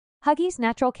Huggies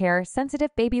Natural Care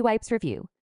Sensitive Baby Wipes Review.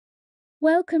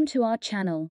 Welcome to our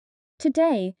channel.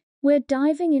 Today, we're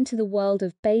diving into the world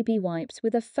of baby wipes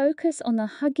with a focus on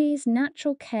the Huggies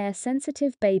Natural Care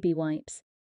Sensitive Baby Wipes.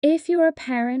 If you're a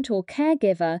parent or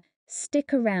caregiver,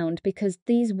 stick around because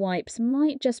these wipes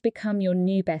might just become your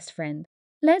new best friend.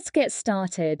 Let's get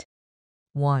started.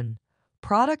 1.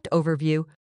 Product Overview.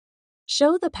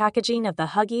 Show the packaging of the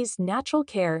Huggies Natural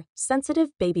Care Sensitive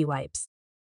Baby Wipes.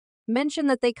 Mention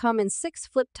that they come in 6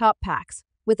 flip-top packs,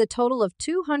 with a total of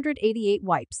 288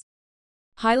 wipes.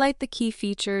 Highlight the key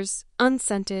features: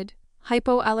 unscented,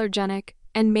 hypoallergenic,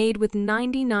 and made with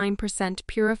 99%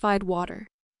 purified water.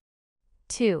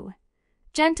 2.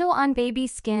 Gentle on baby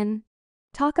skin.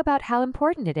 Talk about how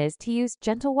important it is to use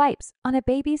gentle wipes on a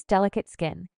baby's delicate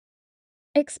skin.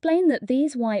 Explain that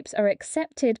these wipes are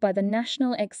accepted by the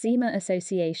National Eczema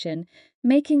Association,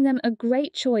 making them a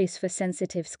great choice for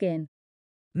sensitive skin.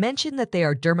 Mention that they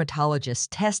are dermatologist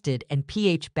tested and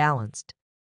pH balanced.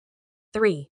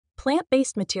 3.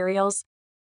 Plant-based materials.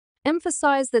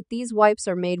 Emphasize that these wipes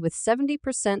are made with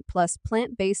 70% plus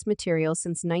plant-based materials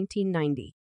since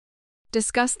 1990.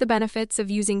 Discuss the benefits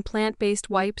of using plant-based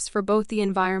wipes for both the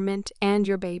environment and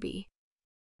your baby.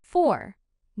 4.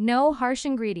 No harsh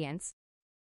ingredients.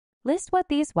 List what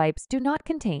these wipes do not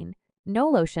contain: no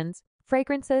lotions,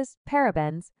 fragrances,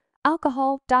 parabens,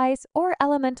 alcohol, dyes, or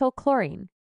elemental chlorine.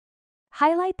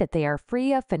 Highlight that they are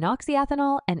free of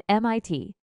phenoxyethanol and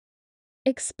MIT.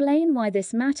 Explain why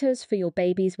this matters for your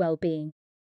baby's well-being.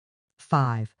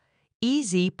 5.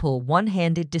 Easy pull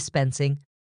one-handed dispensing.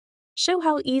 Show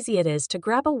how easy it is to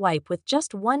grab a wipe with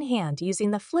just one hand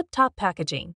using the flip-top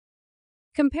packaging.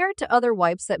 Compared to other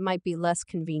wipes that might be less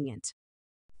convenient.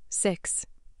 6.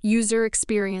 User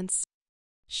experience.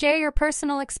 Share your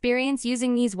personal experience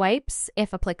using these wipes,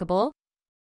 if applicable.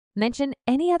 Mention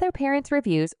any other parents'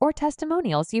 reviews or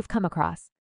testimonials you've come across.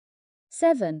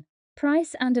 7.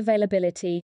 Price and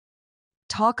availability.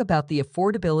 Talk about the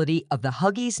affordability of the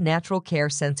Huggies Natural Care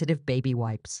Sensitive Baby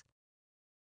Wipes.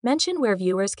 Mention where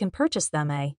viewers can purchase them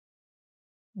at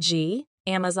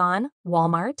Amazon,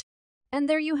 Walmart. And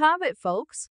there you have it,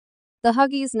 folks. The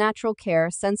Huggies Natural Care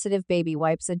Sensitive Baby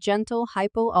Wipes, a gentle,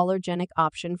 hypoallergenic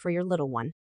option for your little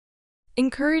one.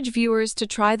 Encourage viewers to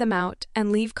try them out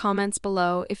and leave comments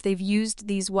below if they've used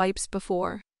these wipes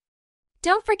before.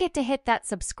 Don't forget to hit that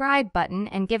subscribe button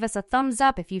and give us a thumbs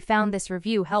up if you found this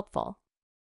review helpful.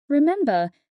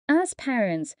 Remember, as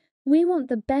parents, we want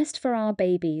the best for our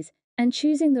babies, and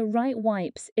choosing the right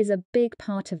wipes is a big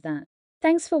part of that.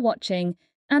 Thanks for watching,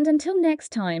 and until next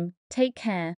time, take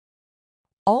care.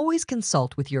 Always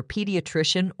consult with your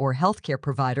pediatrician or healthcare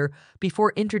provider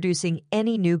before introducing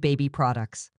any new baby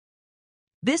products.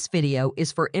 This video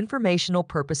is for informational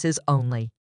purposes only.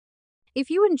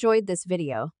 If you enjoyed this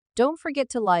video, don't forget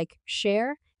to like,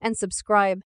 share, and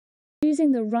subscribe.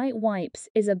 Choosing the right wipes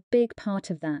is a big part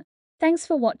of that. Thanks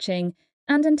for watching,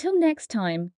 and until next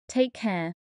time, take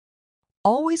care.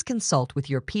 Always consult with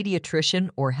your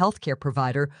pediatrician or healthcare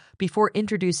provider before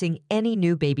introducing any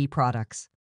new baby products.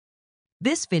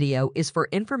 This video is for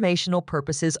informational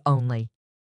purposes only.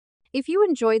 If you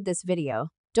enjoyed this video,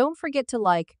 don't forget to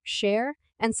like, share,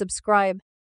 and subscribe.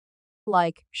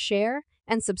 Like, share,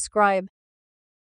 and subscribe.